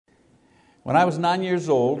When I was 9 years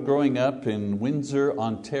old, growing up in Windsor,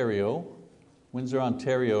 Ontario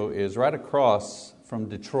is right across from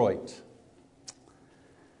Detroit.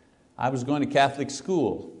 I was going to Catholic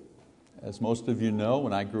school. As most of you know,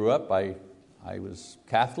 when I grew up, I was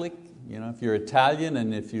Catholic. You know, if you're Italian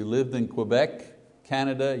and if you lived in Quebec,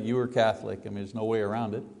 Canada, you were Catholic. I mean, there's no way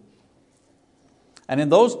around it. And in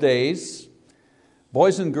those days,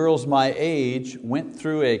 boys and girls my age went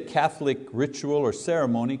through a Catholic ritual or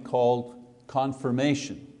ceremony called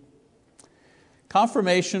confirmation.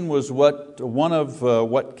 Confirmation was one of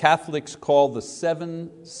what Catholics call the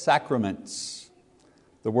 7 sacraments.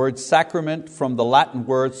 The word sacrament from the Latin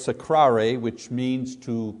word sacrare, which means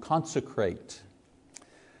to consecrate.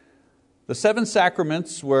 The 7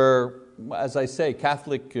 sacraments were, as I say,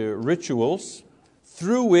 Catholic rituals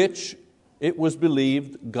through which it was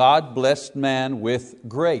believed God blessed man with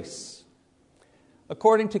grace.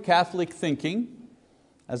 According to Catholic thinking,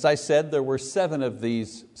 as I said, there were 7 of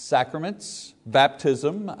these sacraments: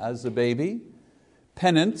 baptism as a baby,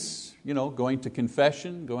 penance, going to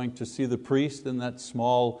confession, going to see the priest in that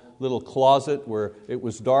small little closet where it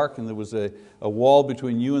was dark and there was a wall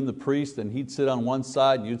between you and the priest, and he'd sit on one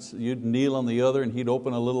side, you'd kneel on the other, and he'd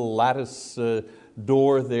open a little lattice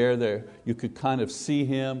door there. You could kind of see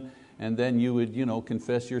him, and then you would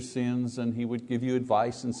confess your sins, and he would give you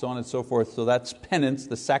advice and so on and so forth. So that's penance,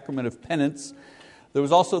 the sacrament of penance. There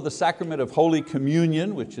was also the sacrament of Holy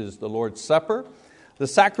Communion, which is the Lord's Supper, the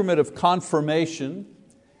sacrament of confirmation,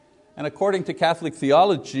 and according to Catholic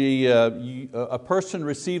theology, a person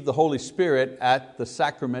received the Holy Spirit at the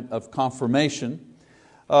sacrament of confirmation.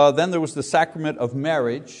 Then there was the sacrament of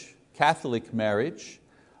marriage, Catholic marriage,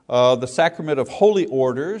 the sacrament of holy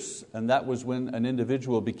orders, and that was when an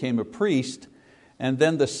individual became a priest, and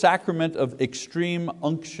then the sacrament of extreme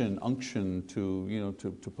unction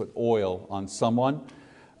to put oil on someone,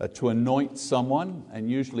 to anoint someone, and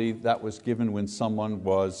usually that was given when someone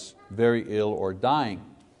was very ill or dying.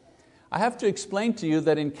 I have to explain to you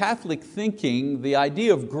that in Catholic thinking, the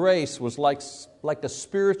idea of grace was like a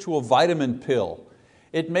spiritual vitamin pill.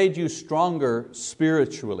 It made you stronger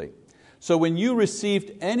spiritually. So when you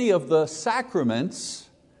received any of the sacraments,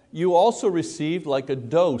 you also received like a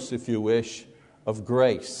dose, if you wish, of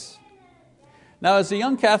grace. Now, as a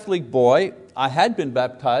young Catholic boy, I had been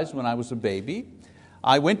baptized when I was a baby.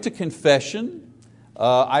 I went to confession.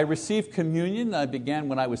 I received communion. I began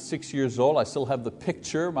when I was 6 years old. I still have the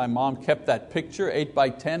picture. My mom kept that picture,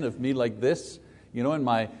 8x10 of me like this, in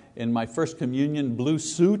my first communion blue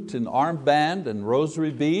suit and armband and rosary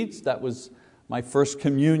beads. That was my first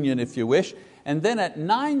communion, if you wish. And then at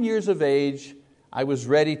 9 years of age, I was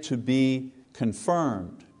ready to be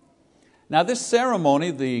confirmed. Now this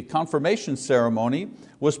ceremony, the confirmation ceremony,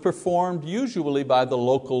 was performed usually by the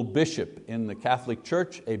local bishop. In the Catholic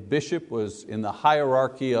Church, a bishop was in the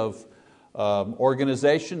hierarchy of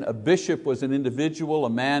organization. A bishop was an individual, a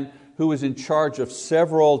man who was in charge of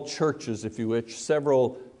several churches, if you wish,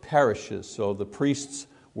 several parishes. So the priests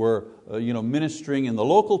were ministering in the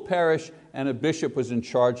local parish, and a bishop was in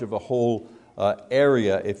charge of a whole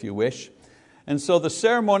area, if you wish. And so the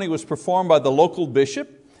ceremony was performed by the local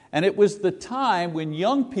bishop, and it was the time when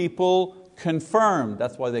young people confirmed.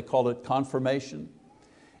 That's why they called it confirmation.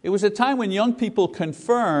 It was a time when young people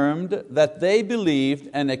confirmed that they believed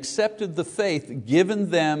and accepted the faith given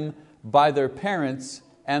them by their parents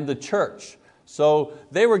and the church. So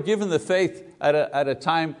they were given the faith at a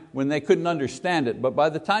time when they couldn't understand it. But by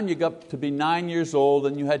the time you got to be 9 years old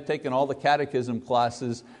and you had taken all the catechism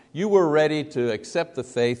classes, you were ready to accept the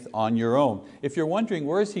faith on your own. If you're wondering,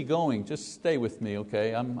 where is he going? Just stay with me,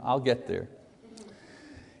 okay? I'll get there.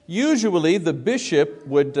 Usually the bishop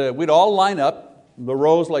we'd all line up, the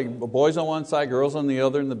rows like boys on one side, girls on the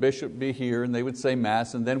other, and the bishop would be here, and they would say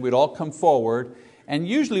Mass, and then we'd all come forward. And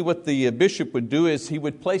usually what the bishop would do is he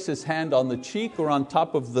would place his hand on the cheek or on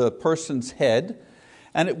top of the person's head,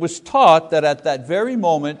 and it was taught that at that very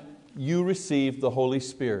moment you received the Holy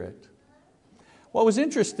Spirit. What was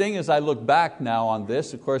interesting as I look back now on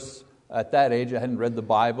this, of course at that age I hadn't read the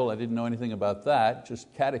Bible, I didn't know anything about that,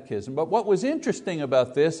 just catechism. But what was interesting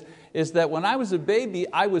about this is that when I was a baby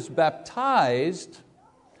I was baptized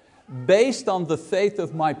based on the faith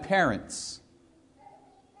of my parents.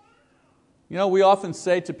 We often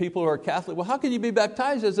say to people who are Catholic, well, how can you be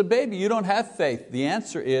baptized as a baby? You don't have faith. The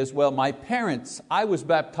answer is, well, I was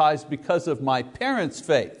baptized because of my parents'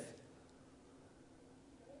 faith.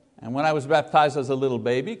 And when I was baptized as a little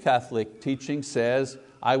baby, Catholic teaching says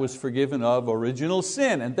I was forgiven of original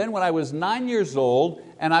sin. And then when I was 9 years old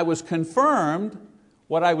and I was confirmed,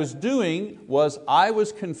 what I was doing was I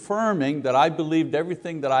was confirming that I believed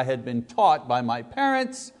everything that I had been taught by my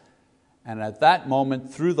parents And at that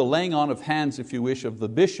moment, through the laying on of hands, if you wish, of the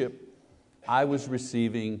bishop, I was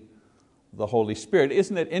receiving the Holy Spirit.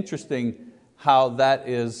 Isn't it interesting how that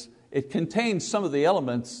is? It contains some of the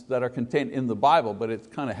elements that are contained in the Bible, but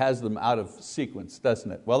it kind of has them out of sequence,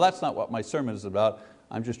 doesn't it? Well, that's not what my sermon is about.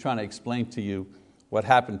 I'm just trying to explain to you what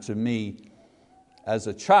happened to me as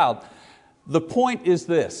a child. The point is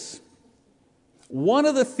this. One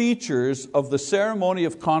of the features of the ceremony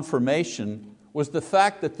of confirmation was the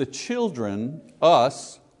fact that the children,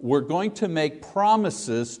 us, were going to make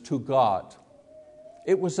promises to God.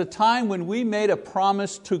 It was a time when we made a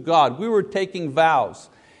promise to God. We were taking vows.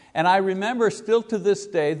 And I remember still to this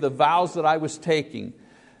day the vows that I was taking.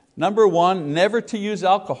 Number one, never to use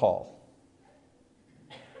alcohol.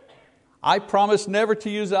 I promised never to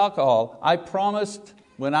use alcohol. I promised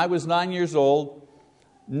when I was 9 years old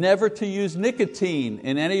never to use nicotine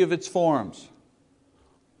in any of its forms.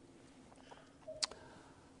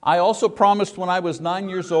 I also promised when I was 9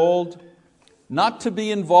 years old not to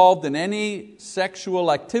be involved in any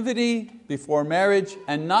sexual activity before marriage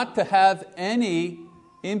and not to have any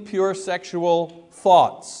impure sexual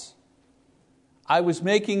thoughts. I was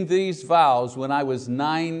making these vows when I was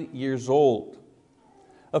 9 years old.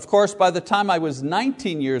 Of course, by the time I was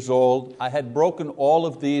 19 years old, I had broken all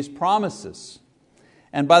of these promises.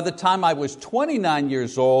 And by the time I was 29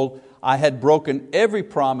 years old, I had broken every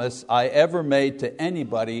promise I ever made to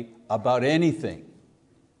anybody about anything.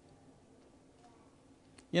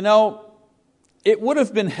 You know, it would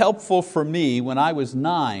have been helpful for me when I was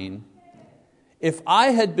 9 if I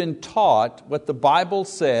had been taught what the Bible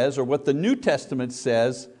says or what the New Testament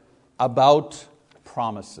says about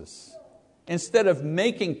promises. Instead of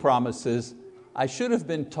making promises, I should have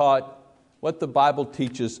been taught what the Bible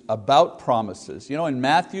teaches about promises. You know, in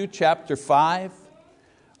Matthew chapter 5,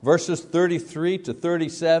 verses 33 to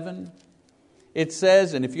 37, it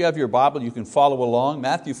says, and if you have your Bible, you can follow along.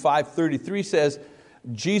 Matthew 5:33 says,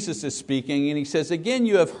 Jesus is speaking, and He says, "Again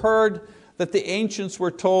you have heard that the ancients were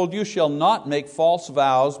told, you shall not make false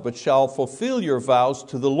vows, but shall fulfill your vows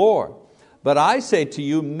to the Lord. But I say to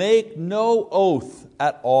you, make no oath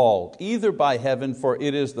at all, either by heaven, for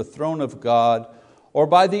it is the throne of God, or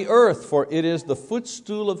by the earth, for it is the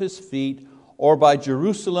footstool of His feet, or by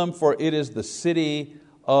Jerusalem, for it is the city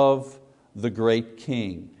of the great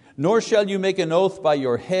King. Nor shall you make an oath by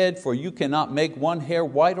your head, for you cannot make one hair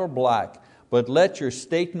white or black, but let your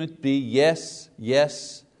statement be yes,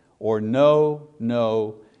 yes, or no,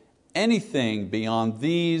 no. Anything beyond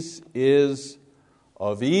these is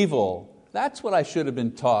of evil." That's what I should have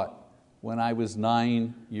been taught when I was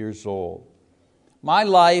 9 years old. My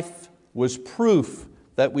life was proof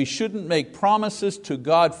that we shouldn't make promises to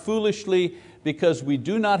God foolishly because we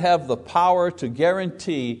do not have the power to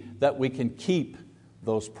guarantee that we can keep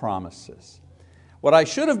those promises. What I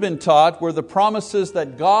should have been taught were the promises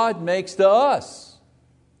that God makes to us.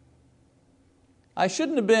 I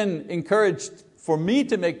shouldn't have been encouraged for me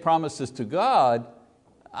to make promises to God.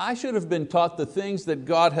 I should have been taught the things that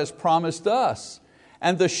God has promised us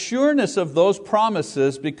and the sureness of those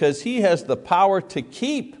promises, because He has the power to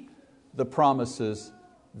keep the promises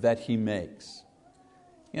that He makes.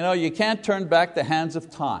 You know, you can't turn back the hands of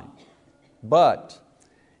time, but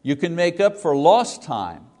you can make up for lost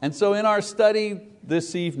time. And so in our study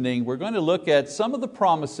this evening, we're going to look at some of the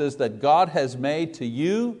promises that God has made to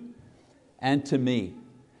you and to me.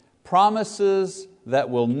 Promises that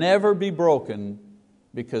will never be broken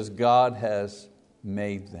because God has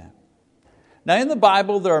made them. Now in the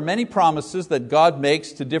Bible there are many promises that God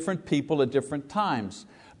makes to different people at different times.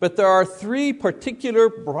 But there are three particular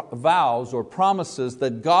vows or promises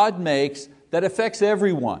that God makes that affects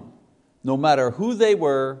everyone, no matter who they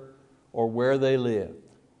were or where they lived.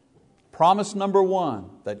 Promise number one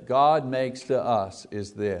that God makes to us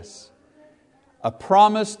is this: a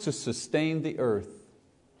promise to sustain the earth.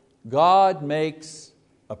 God makes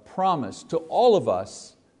a promise to all of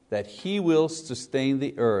us that He will sustain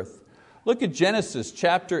the earth. Look at Genesis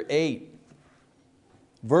chapter 8,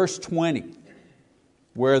 verse 20,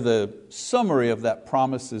 where the summary of that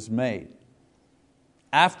promise is made.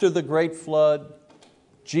 After the great flood,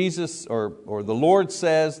 Jesus or the Lord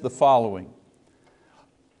says the following.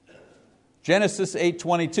 Genesis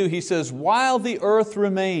 8:22, He says, "While the earth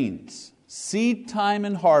remains, seed time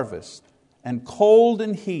and harvest, and cold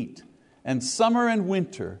and heat, and summer and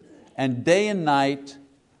winter, and day and night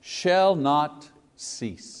shall not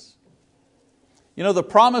cease." You know, the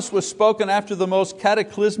promise was spoken after the most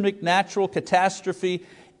cataclysmic natural catastrophe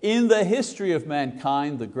in the history of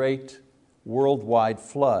mankind, the great worldwide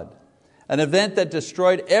flood. An event that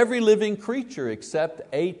destroyed every living creature except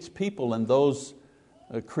 8 people and those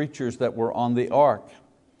creatures that were on the ark.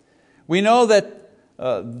 We know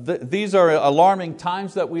that these are alarming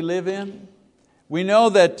times that we live in. We know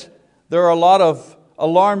that there are a lot of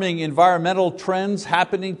alarming environmental trends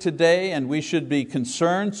happening today, and we should be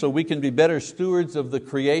concerned so we can be better stewards of the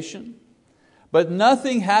creation. But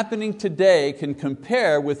nothing happening today can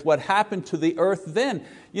compare with what happened to the earth then.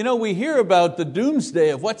 You know, we hear about the doomsday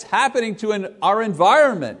of what's happening to our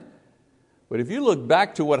environment. But if you look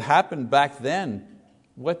back to what happened back then,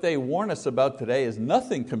 what they warn us about today is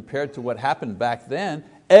nothing compared to what happened back then.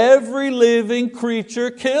 Every living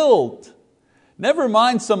creature killed. Never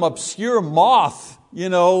mind some obscure moth,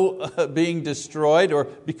 being destroyed or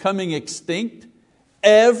becoming extinct.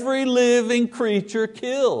 Every living creature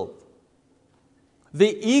killed.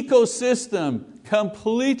 The ecosystem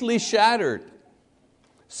completely shattered.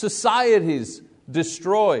 Societies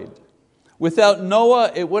destroyed. Without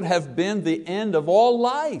Noah, it would have been the end of all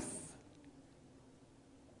life.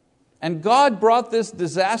 And God brought this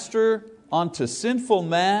disaster onto sinful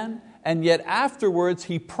man, and yet afterwards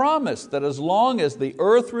He promised that as long as the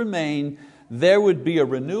earth remained, there would be a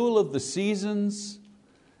renewal of the seasons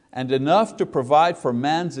and enough to provide for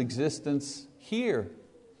man's existence here.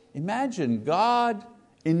 Imagine, God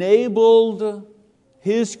enabled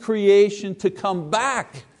His creation to come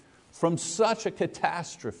back from such a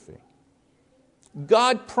catastrophe.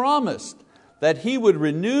 God promised that He would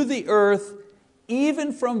renew the earth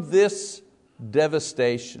even from this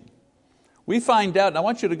devastation. We find out, and I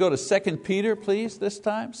want you to go to 2 Peter, please, this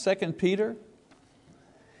time, 2 Peter.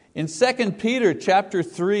 In 2 Peter chapter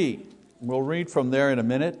 3, we'll read from there in a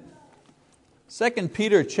minute. 2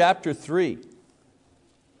 Peter chapter 3.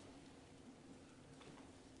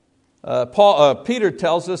 Peter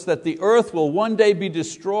tells us that the earth will one day be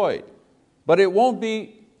destroyed, but it won't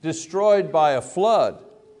be destroyed by a flood,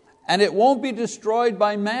 and it won't be destroyed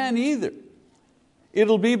by man either.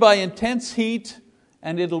 It'll be by intense heat,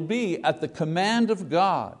 and it'll be at the command of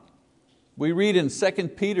God. We read in 2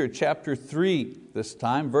 Peter chapter 3 this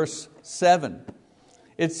time, verse 7.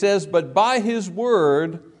 It says, "But by His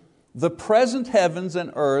word the present heavens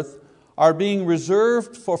and earth are being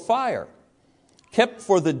reserved for fire, kept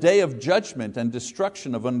for the day of judgment and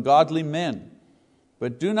destruction of ungodly men.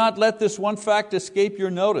 But do not let this one fact escape your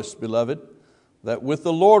notice, beloved, that with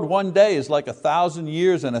the Lord one day is like 1,000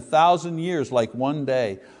 years, and 1,000 years like one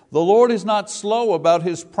day. The Lord is not slow about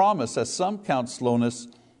His promise, as some count slowness,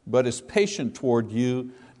 but is patient toward you,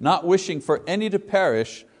 not wishing for any to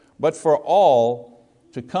perish, but for all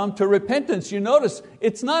to come to repentance." You notice,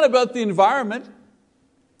 it's not about the environment.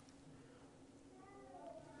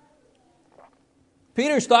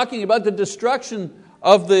 Peter's talking about the destruction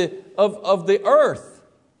of the earth.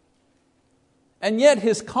 And yet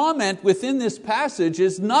his comment within this passage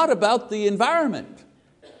is not about the environment.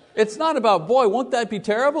 It's not about, boy, won't that be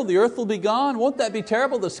terrible? The earth will be gone. Won't that be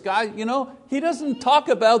terrible? The sky, He doesn't talk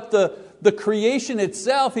about the creation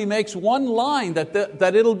itself. He makes one line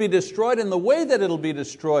that it'll be destroyed and the way that it'll be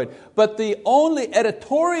destroyed. But the only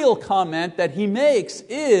editorial comment that he makes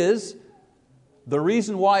is the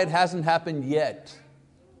reason why it hasn't happened yet.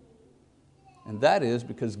 And that is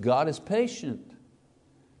because God is patient.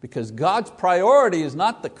 Because God's priority is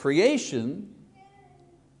not the creation.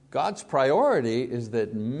 God's priority is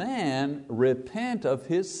that man repent of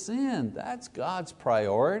his sin. That's God's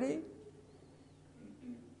priority.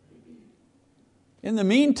 In the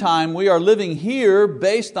meantime, we are living here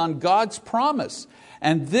based on God's promise.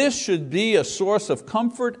 And this should be a source of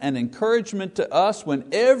comfort and encouragement to us when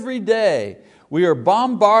every day we are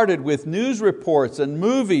bombarded with news reports and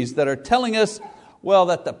movies that are telling us,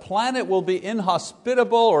 that the planet will be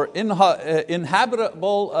inhospitable or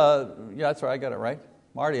inhabitable. That's right, I got it right.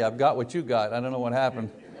 Marty, I've got what you got. I don't know what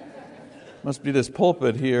happened. Must be this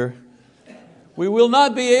pulpit here. We will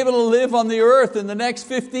not be able to live on the earth in the next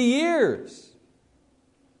 50 years.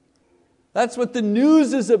 That's what the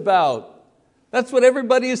news is about. That's what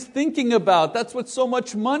everybody is thinking about. That's what so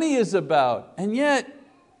much money is about. And yet,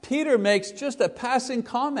 Peter makes just a passing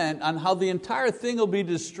comment on how the entire thing will be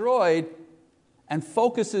destroyed and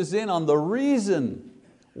focuses in on the reason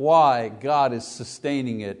why God is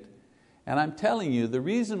sustaining it. And I'm telling you, the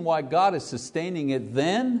reason why God is sustaining it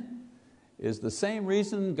then is the same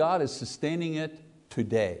reason God is sustaining it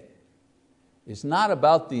today. It's not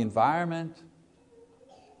about the environment,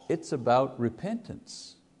 it's about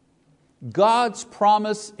repentance. God's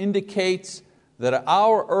promise indicates that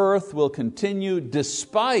our earth will continue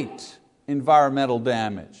despite environmental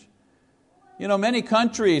damage. Many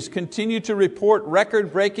countries continue to report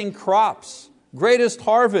record-breaking crops, greatest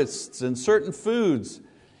harvests in certain foods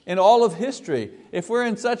in all of history. If we're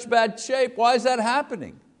in such bad shape, why is that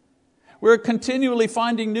happening? We're continually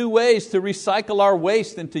finding new ways to recycle our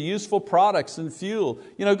waste into useful products and fuel.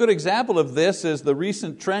 A good example of this is the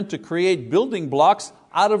recent trend to create building blocks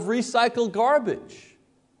out of recycled garbage.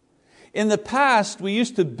 In the past, we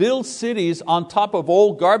used to build cities on top of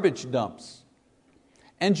old garbage dumps.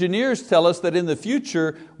 Engineers tell us that in the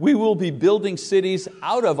future, we will be building cities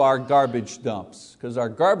out of our garbage dumps, because our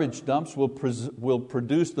garbage dumps will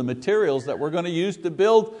produce the materials that we're going to use to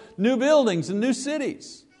build new buildings and new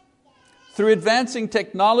cities. Through advancing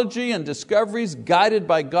technology and discoveries guided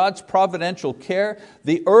by God's providential care,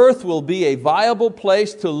 the earth will be a viable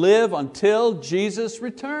place to live until Jesus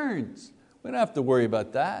returns. We don't have to worry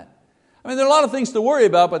about that. There are a lot of things to worry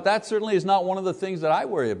about, but that certainly is not one of the things that I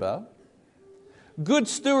worry about. Good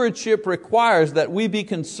stewardship requires that we be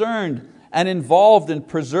concerned and involved in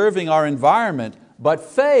preserving our environment, but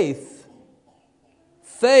faith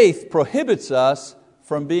prohibits us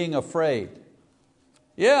from being afraid.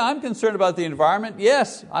 Yeah, I'm concerned about the environment.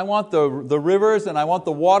 Yes, I want the rivers and I want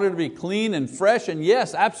the water to be clean and fresh. And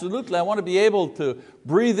yes, absolutely, I want to be able to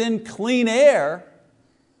breathe in clean air.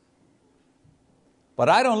 But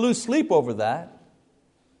I don't lose sleep over that.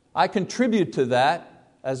 I contribute to that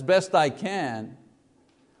as best I can.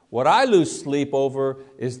 What I lose sleep over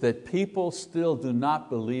is that people still do not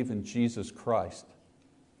believe in Jesus Christ.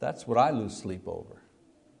 That's what I lose sleep over.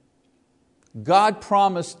 God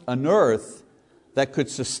promised an earth that could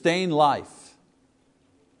sustain life.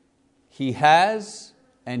 He has,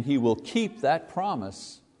 and He will keep that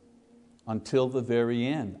promise until the very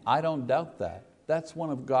end. I don't doubt that. That's one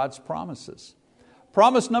of God's promises.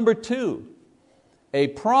 Promise number 2, a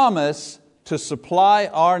promise to supply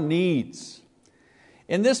our needs.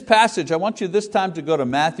 In this passage, I want you this time to go to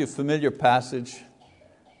Matthew, familiar passage.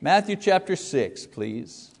 Matthew chapter 6,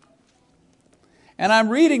 please. And I'm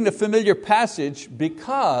reading the familiar passage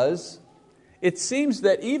because it seems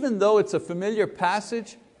that even though it's a familiar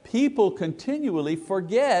passage, people continually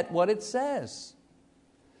forget what it says.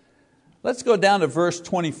 Let's go down to verse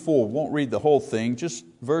 24. Won't read the whole thing, just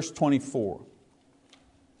verse 24.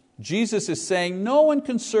 Jesus is saying, no one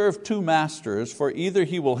can serve two masters, for either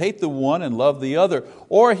he will hate the one and love the other,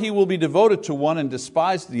 or he will be devoted to one and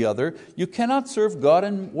despise the other. You cannot serve God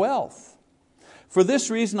and wealth. For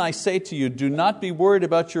this reason I say to you, do not be worried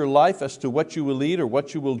about your life as to what you will eat or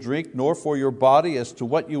what you will drink, nor for your body as to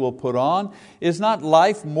what you will put on. Is not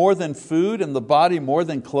life more than food and the body more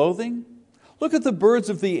than clothing? Look at the birds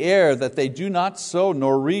of the air, that they do not sow,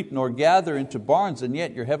 nor reap, nor gather into barns, and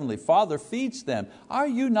yet your heavenly Father feeds them. Are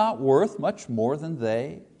you not worth much more than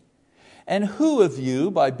they? And who of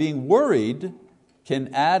you, by being worried,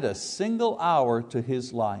 can add a single hour to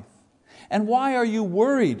his life? And why are you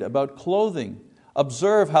worried about clothing?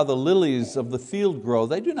 Observe how the lilies of the field grow.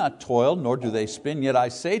 They do not toil, nor do they spin. Yet I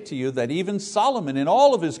say to you that even Solomon in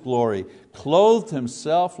all of his glory clothed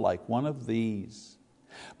himself like one of these.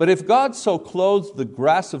 But if God so clothes the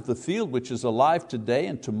grass of the field, which is alive today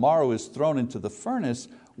and tomorrow is thrown into the furnace,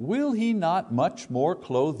 will He not much more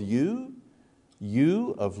clothe you,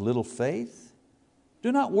 you of little faith?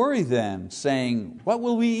 Do not worry then, saying, what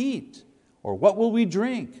will we eat? Or what will we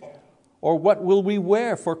drink? Or what will we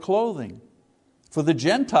wear for clothing? For the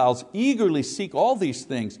Gentiles eagerly seek all these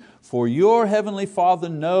things, for your heavenly Father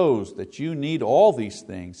knows that you need all these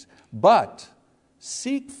things. But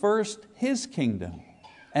seek first His kingdom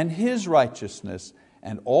and His righteousness,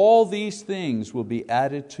 and all these things will be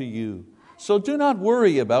added to you. So do not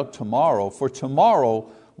worry about tomorrow, for tomorrow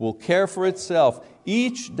will care for itself.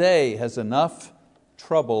 Each day has enough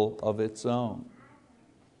trouble of its own.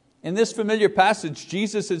 In this familiar passage,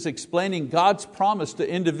 Jesus is explaining God's promise to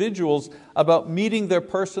individuals about meeting their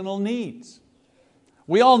personal needs.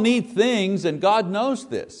 We all need things, and God knows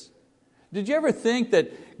this. Did you ever think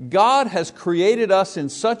that God has created us in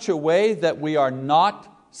such a way that we are not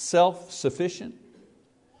self-sufficient?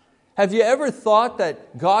 Have you ever thought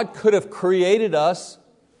that God could have created us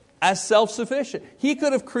as self-sufficient? He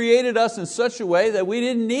could have created us in such a way that we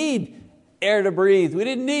didn't need air to breathe, we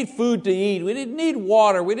didn't need food to eat, we didn't need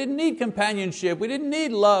water, we didn't need companionship, we didn't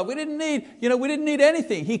need love, we didn't need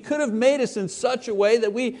anything. He could have made us in such a way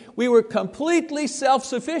that we were completely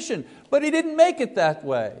self-sufficient, but He didn't make it that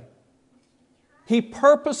way. He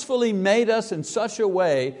purposefully made us in such a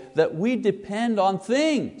way that we depend on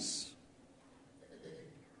things.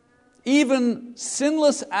 Even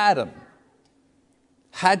sinless Adam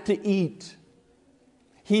had to eat.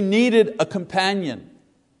 He needed a companion.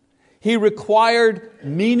 He required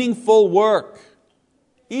meaningful work.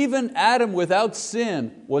 Even Adam without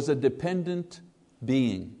sin was a dependent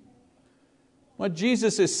being. What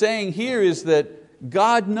Jesus is saying here is that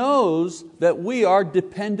God knows that we are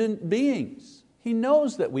dependent beings. He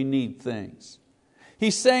knows that we need things.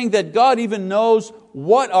 He's saying that God even knows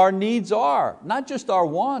what our needs are, not just our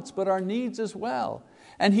wants, but our needs as well.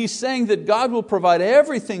 And He's saying that God will provide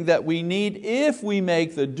everything that we need if we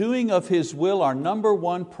make the doing of His will our number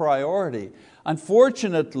one priority.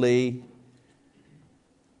 Unfortunately,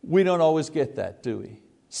 we don't always get that, do we?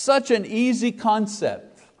 Such an easy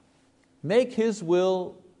concept. Make His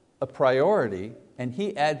will a priority and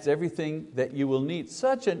He adds everything that you will need.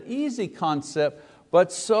 Such an easy concept,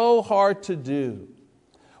 but so hard to do.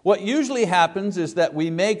 What usually happens is that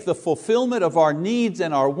we make the fulfillment of our needs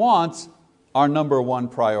and our wants our number one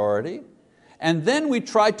priority, and then we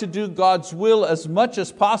try to do God's will as much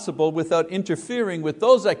as possible without interfering with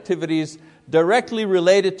those activities directly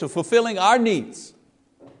related to fulfilling our needs.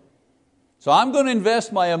 So I'm going to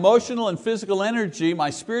invest my emotional and physical energy, my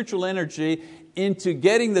spiritual energy, into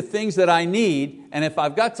getting the things that I need, and if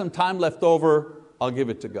I've got some time left over, I'll give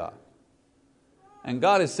it to God. And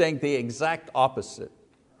God is saying the exact opposite.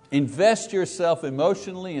 Invest yourself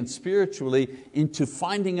emotionally and spiritually into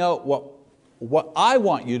finding out what I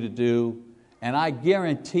want you to do, and I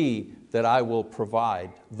guarantee that I will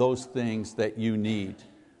provide those things that you need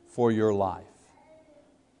for your life.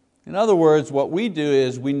 In other words, what we do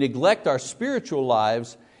is we neglect our spiritual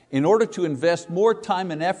lives in order to invest more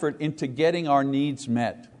time and effort into getting our needs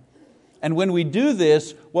met. And when we do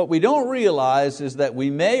this, what we don't realize is that we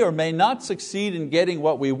may or may not succeed in getting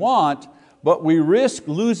what we want, but we risk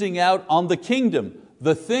losing out on the kingdom,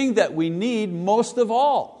 the thing that we need most of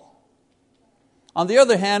all. On the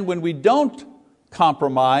other hand, when we don't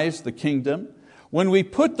compromise the kingdom, when we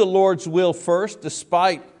put the Lord's will first,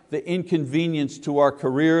 despite the inconvenience to our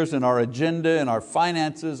careers and our agenda and our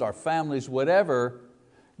finances, our families, whatever,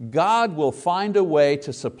 God will find a way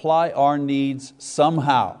to supply our needs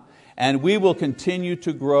somehow, and we will continue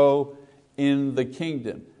to grow in the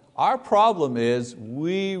kingdom. Our problem is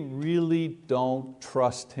we really don't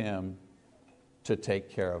trust Him to take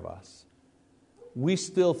care of us. We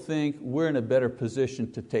still think we're in a better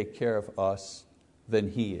position to take care of us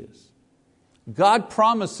than He is. God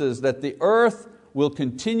promises that the earth will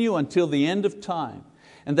continue until the end of time,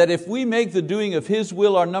 and that if we make the doing of His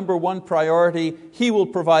will our number one priority, He will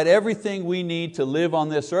provide everything we need to live on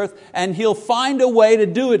this earth, and He'll find a way to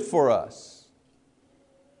do it for us.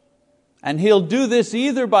 And He'll do this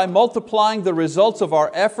either by multiplying the results of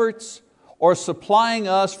our efforts or supplying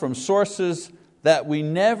us from sources that we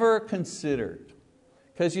never considered.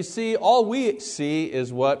 Because you see, all we see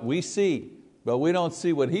is what we see, but we don't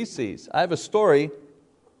see what He sees. I have a story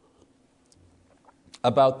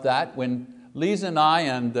about that. When Lisa and I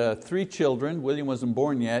and 3 children, William wasn't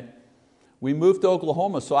born yet, we moved to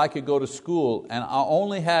Oklahoma so I could go to school, and I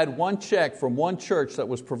only had one check from one church that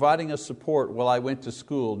was providing us support while I went to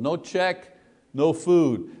school. No check, no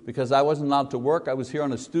food, because I wasn't allowed to work. I was here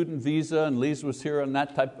on a student visa, and Lisa was here on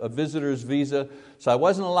that type of visitor's visa, so I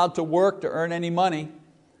wasn't allowed to work to earn any money.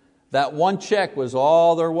 That one check was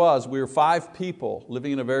all there was. We were 5 people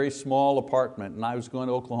living in a very small apartment, and I was going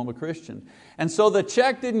to Oklahoma Christian. And so the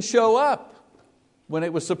check didn't show up when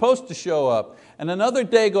it was supposed to show up. And another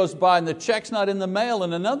day goes by and the check's not in the mail,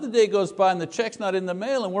 and another day goes by and the check's not in the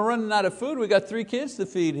mail, and we're running out of food. We got 3 kids to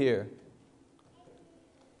feed here.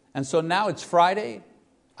 And so now it's Friday.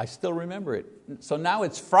 I still remember it. So now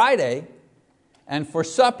it's Friday, and for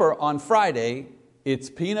supper on Friday, it's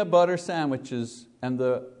peanut butter sandwiches and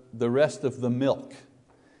the rest of the milk.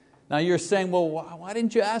 Now you're saying, well, why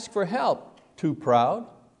didn't you ask for help? Too proud?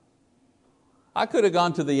 I could have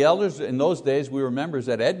gone to the elders. In those days we were members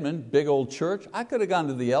at Edmond, big old church. I could have gone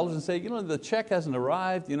to the elders and said, the check hasn't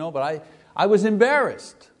arrived, but I was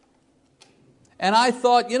embarrassed. And I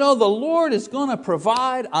thought, the Lord is going to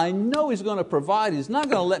provide. I know He's going to provide. He's not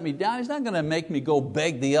going to let me down. He's not going to make me go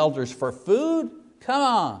beg the elders for food. Come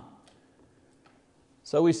on.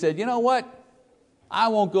 So we said, you know what? I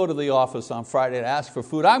won't go to the office on Friday to ask for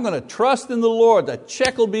food. I'm going to trust in the Lord. The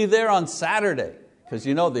check will be there on Saturday. Because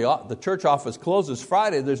the church office closes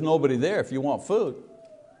Friday, there's nobody there if you want food.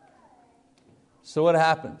 So what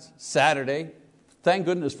happens? Saturday, thank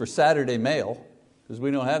goodness for Saturday mail, because we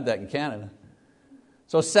don't have that in Canada.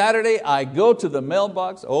 So Saturday, I go to the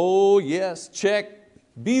mailbox. Oh yes, check,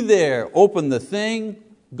 be there. Open the thing,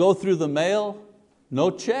 go through the mail, no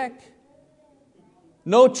check.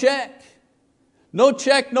 No check. No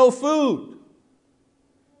check, no food.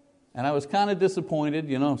 And I was kind of disappointed,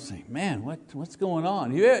 saying, man, what's going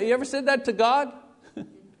on? You ever said that to God?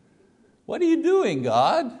 What are you doing,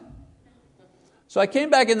 God? So I came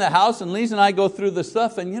back in the house, and Lisa and I go through the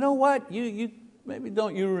stuff, and you know what? You maybe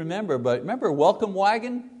don't you remember, but remember Welcome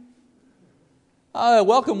Wagon?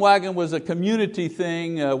 Welcome Wagon was a community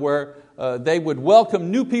thing where they would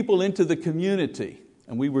welcome new people into the community,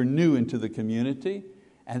 and we were new into the community,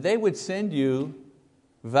 and they would send you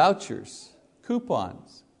vouchers,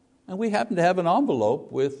 coupons. And we happened to have an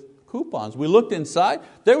envelope with coupons. We looked inside,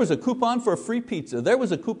 there was a coupon for a free pizza, there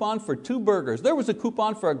was a coupon for 2 burgers, there was a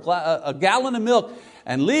coupon for a gallon of milk,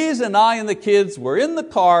 and Lise and I and the kids were in the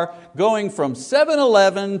car going from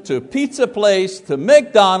 7-Eleven to Pizza Place to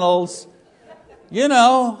McDonald's,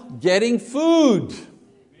 getting food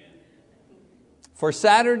for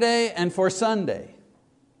Saturday and for Sunday.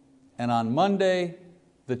 And on Monday,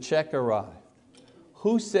 the check arrived.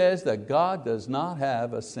 Who says that God does not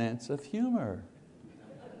have a sense of humor?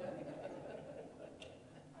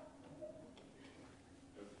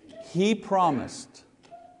 He promised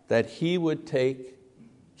that He would take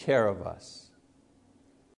care of us.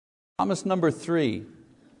 Promise number 3.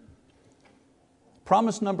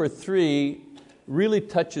 Promise number 3 really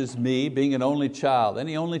touches me, being an only child.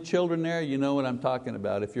 Any only children there? You know what I'm talking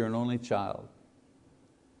about if you're an only child.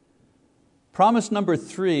 Promise number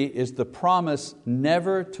 3 is the promise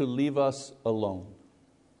never to leave us alone.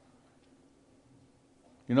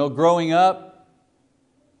 Growing up,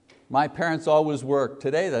 my parents always worked.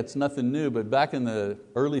 Today that's nothing new, but back in the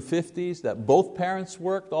early 50s, that both parents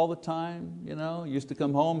worked all the time. Used to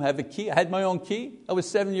come home, have a key. I had my own key. I was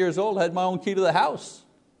 7 years old, I had my own key to the house.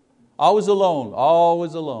 Always alone,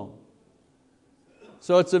 always alone.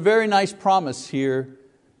 So it's a very nice promise here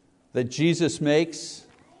that Jesus makes,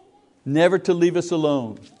 never to leave us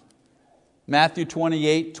alone. Matthew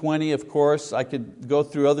 28:20, of course, I could go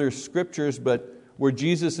through other scriptures, but where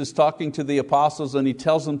Jesus is talking to the apostles and He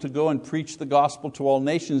tells them to go and preach the gospel to all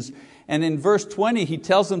nations. And in verse 20, He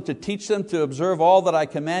tells them to teach them to observe all that I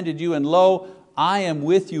commanded you, and lo, I am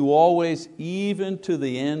with you always, even to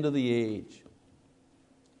the end of the age.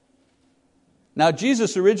 Now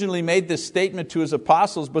Jesus originally made this statement to His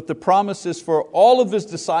apostles, but the promise is for all of His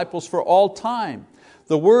disciples for all time.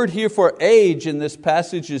 The word here for age in this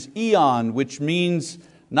passage is eon, which means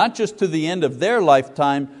not just to the end of their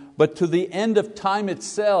lifetime, but to the end of time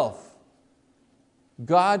itself.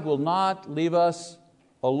 God will not leave us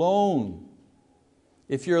alone.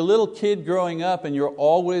 If you're a little kid growing up and you're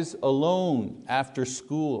always alone after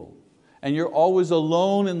school, and you're always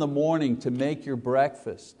alone in the morning to make your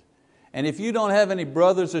breakfast, and if you don't have any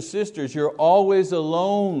brothers or sisters, you're always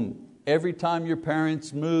alone every time your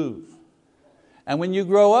parents move. And when you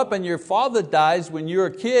grow up and your father dies when you're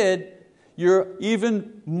a kid, you're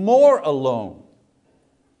even more alone.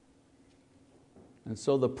 And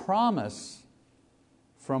so the promise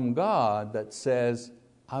from God that says,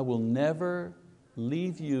 I will never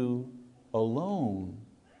leave you alone,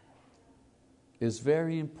 is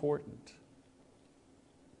very important.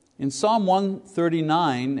 In Psalm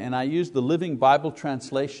 139, and I use the Living Bible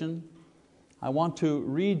translation, I want to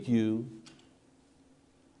read you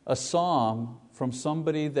a psalm from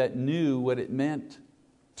somebody that knew what it meant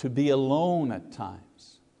to be alone at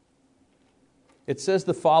times. It says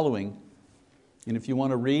the following, and if you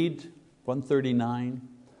want to read 139,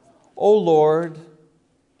 O Lord,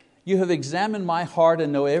 you have examined my heart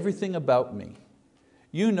and know everything about me.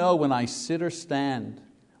 You know when I sit or stand.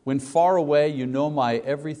 When far away, you know my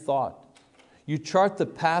every thought. You chart the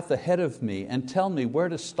path ahead of me and tell me where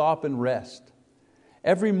to stop and rest.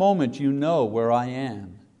 Every moment you know where I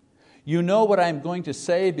am. You know what I am going to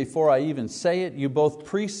say before I even say it. You both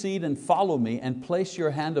precede and follow me and place your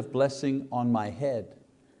hand of blessing on my head.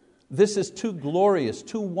 This is too glorious,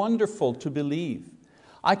 too wonderful to believe.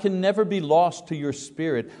 I can never be lost to your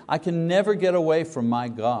Spirit. I can never get away from my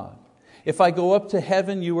God. If I go up to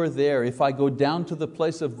heaven, you are there. If I go down to the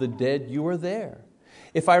place of the dead, you are there.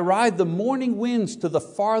 If I ride the morning winds to the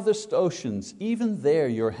farthest oceans, even there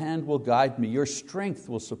your hand will guide me, your strength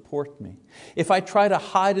will support me. If I try to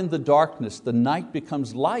hide in the darkness, the night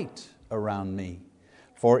becomes light around me.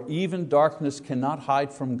 For even darkness cannot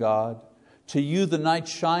hide from God. To you the night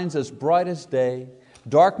shines as bright as day.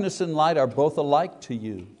 Darkness and light are both alike to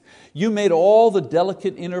you. You made all the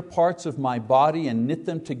delicate inner parts of my body and knit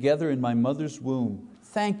them together in my mother's womb.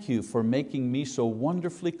 Thank you for making me so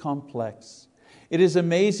wonderfully complex. It is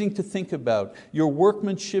amazing to think about. Your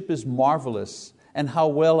workmanship is marvelous, and how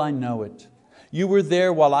well I know it. You were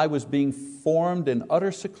there while I was being formed in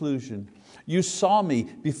utter seclusion. You saw me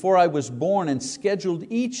before I was born and scheduled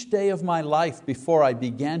each day of my life before I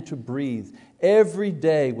began to breathe. Every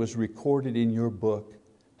day was recorded in your book.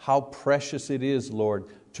 How precious it is, Lord,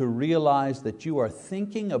 to realize that you are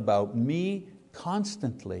thinking about me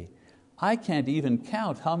constantly. I can't even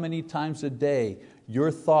count how many times a day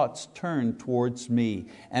your thoughts turn towards me.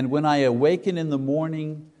 And when I awaken in the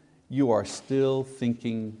morning, you are still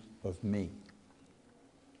thinking of me.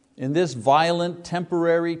 In this violent,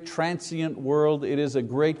 temporary, transient world, it is a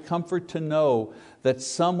great comfort to know that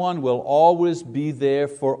someone will always be there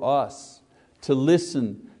for us, to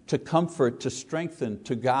listen, to comfort, to strengthen,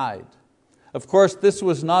 to guide. Of course, this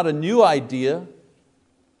was not a new idea.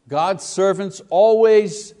 God's servants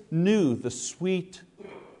always knew the sweet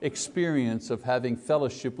experience of having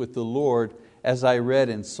fellowship with the Lord, as I read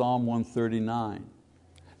in Psalm 139.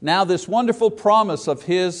 Now this wonderful promise of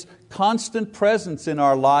His constant presence in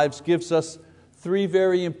our lives gives us three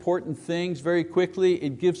very important things. Very quickly,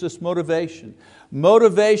 it gives us motivation.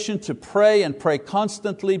 Motivation to pray and pray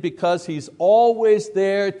constantly because He's always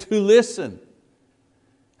there to listen.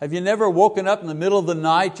 Have you never woken up in the middle of the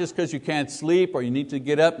night just because you can't sleep or you need to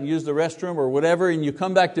get up and use the restroom or whatever, and you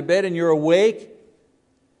come back to bed and you're awake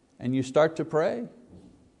and you start to pray?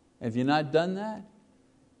 Have you not done that?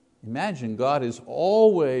 Imagine God is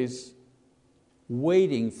always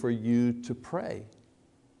waiting for you to pray.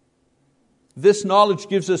 This knowledge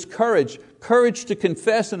gives us courage to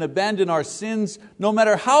confess and abandon our sins no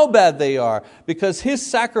matter how bad they are, because His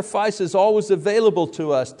sacrifice is always available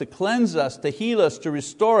to us to cleanse us, to heal us, to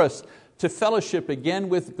restore us, to fellowship again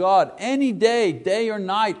with God. Any day, day or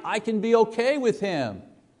night, I can be okay with Him.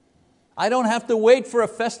 I don't have to wait for a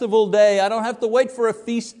festival day. I don't have to wait for a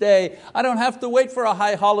feast day. I don't have to wait for a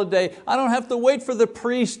high holiday. I don't have to wait for the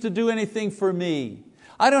priest to do anything for me.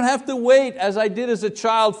 I don't have to wait, as I did as a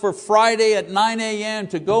child, for Friday at 9 a.m.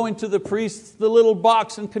 to go into the priest's little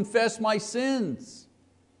box and confess my sins.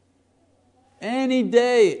 Any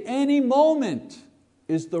day, any moment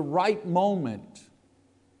is the right moment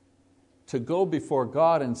to go before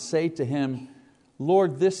God and say to Him,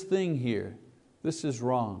 Lord, this thing here, this is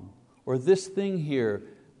wrong. Or this thing here,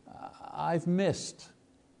 I've missed.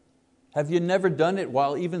 Have you never done it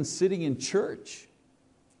while even sitting in church?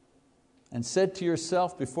 And said to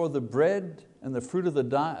yourself before the bread and the fruit of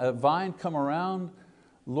the vine come around,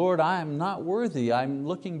 Lord, I am not worthy. I'm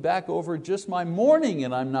looking back over just my morning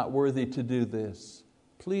and I'm not worthy to do this.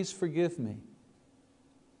 Please forgive me.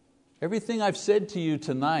 Everything I've said to you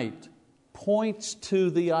tonight points to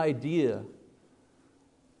the idea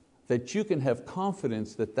that you can have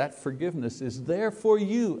confidence that that forgiveness is there for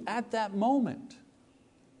you at that moment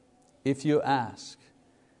if you ask.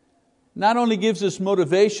 Not only gives us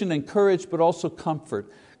motivation and courage, but also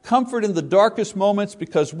comfort. Comfort in the darkest moments,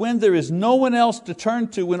 because when there is no one else to turn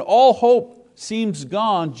to, when all hope seems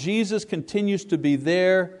gone, Jesus continues to be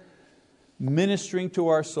there ministering to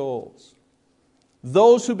our souls.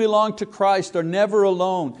 Those who belong to Christ are never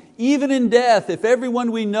alone. Even in death, if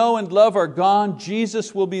everyone we know and love are gone,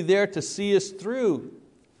 Jesus will be there to see us through.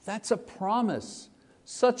 That's a promise,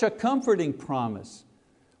 such a comforting promise.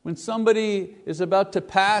 When somebody is about to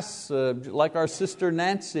pass, like our sister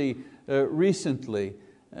Nancy recently,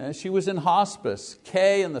 she was in hospice.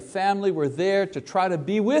 Kay and the family were there to try to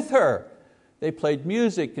be with her. They played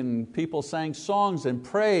music and people sang songs and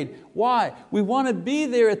prayed. Why? We want to be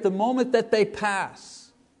there at the moment that they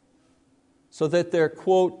pass, so that they're,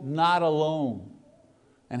 quote, not alone.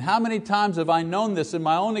 And how many times have I known this in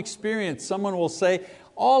my own experience? Someone will say,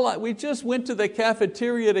 we just went to the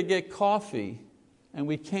cafeteria to get coffee and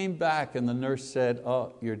we came back and the nurse said,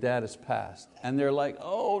 oh, your dad has passed. And they're like,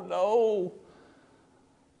 oh no,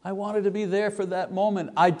 I wanted to be there for that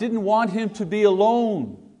moment. I didn't want him to be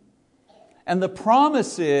alone. And the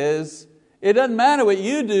promise is, it doesn't matter what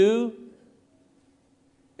you do.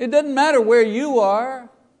 It doesn't matter where you are.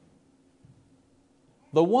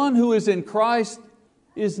 The one who is in Christ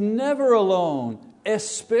is never alone,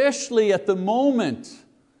 especially at the moment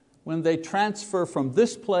when they transfer from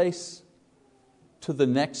this place to the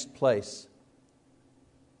next place.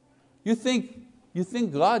 You think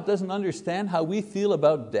God doesn't understand how we feel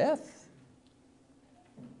about death?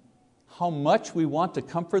 How much we want to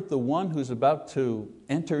comfort the one who's about to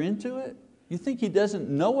enter into it? You think He doesn't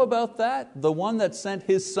know about that? The one that sent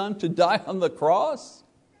His Son to die on the cross?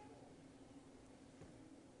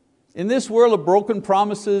 In this world of broken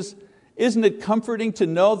promises, isn't it comforting to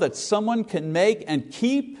know that someone can make and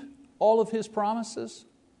keep all of His promises?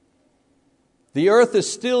 The earth is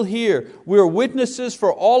still here. We are witnesses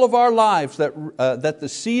for all of our lives that the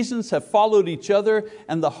seasons have followed each other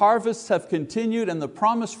and the harvests have continued, and the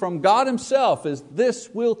promise from God Himself is this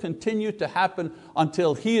will continue to happen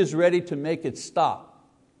until He is ready to make it stop.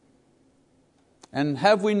 And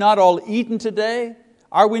have we not all eaten today?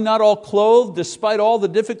 Are we not all clothed despite all the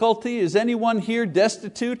difficulty? Is anyone here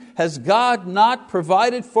destitute? Has God not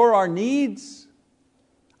provided for our needs?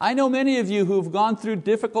 I know many of you who've gone through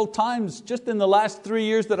difficult times just in the last 3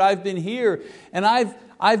 years that I've been here. And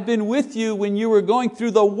I've been with you when you were going through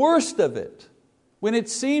the worst of it, when it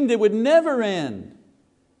seemed it would never end.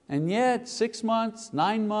 And yet 6 months,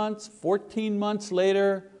 9 months, 14 months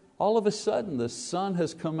later, all of a sudden the sun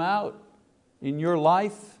has come out in your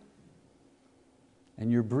life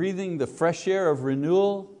and you're breathing the fresh air of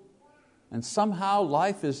renewal, and somehow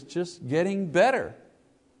life is just getting better.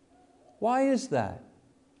 Why is that?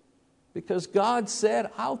 Because God said,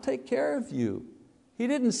 I'll take care of you. He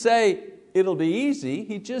didn't say it'll be easy.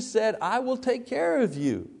 He just said, I will take care of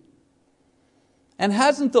you. And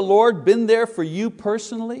hasn't the Lord been there for you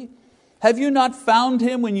personally? Have you not found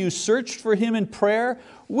Him when you searched for Him in prayer?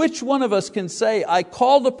 Which one of us can say, I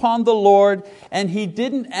called upon the Lord and He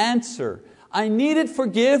didn't answer? I needed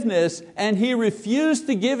forgiveness and He refused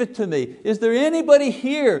to give it to me. Is there anybody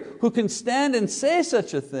here who can stand and say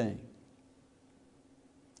such a thing?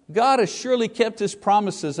 God has surely kept His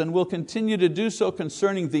promises and will continue to do so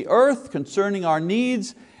concerning the earth, concerning our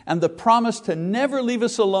needs, and the promise to never leave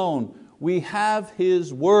us alone. We have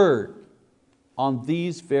His word on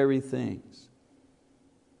these very things.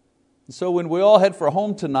 So when we all head for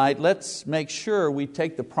home tonight, let's make sure we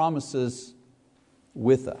take the promises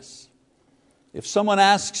with us. If someone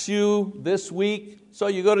asks you this week, so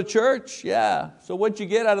you go to church? Yeah. So what'd you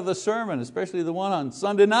get out of the sermon, especially the one on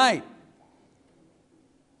Sunday night?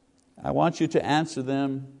 I want you to answer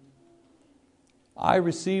them, I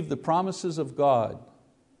received the promises of God.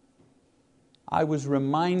 I was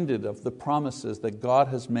reminded of the promises that God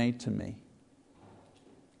has made to me.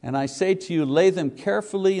 And I say to you, lay them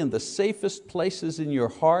carefully in the safest places in your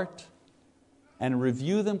heart and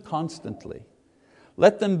review them constantly.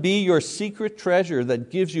 Let them be your secret treasure that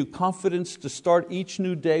gives you confidence to start each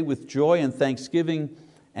new day with joy and thanksgiving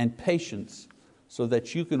and patience, so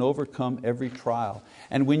that you can overcome every trial.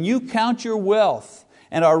 And when you count your wealth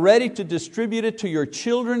and are ready to distribute it to your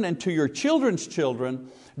children and to your children's children,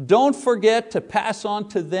 don't forget to pass on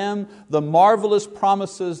to them the marvelous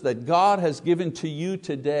promises that God has given to you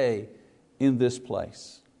today in this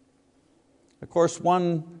place. Of course,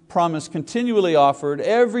 one promise continually offered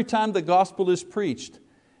every time the gospel is preached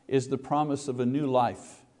is the promise of a new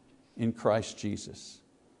life in Christ Jesus.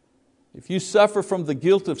 If you suffer from the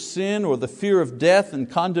guilt of sin or the fear of death and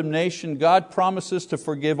condemnation, God promises to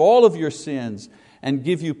forgive all of your sins and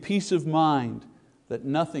give you peace of mind that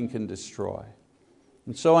nothing can destroy.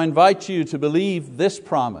 And so I invite you to believe this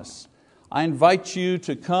promise. I invite you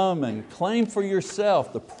to come and claim for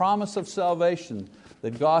yourself the promise of salvation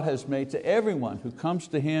that God has made to everyone who comes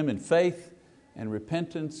to Him in faith and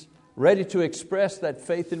repentance, ready to express that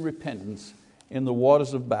faith and repentance in the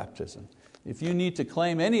waters of baptism. If you need to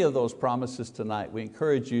claim any of those promises tonight, we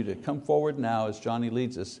encourage you to come forward now as Johnny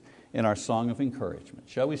leads us in our song of encouragement.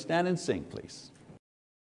 Shall we stand and sing, please?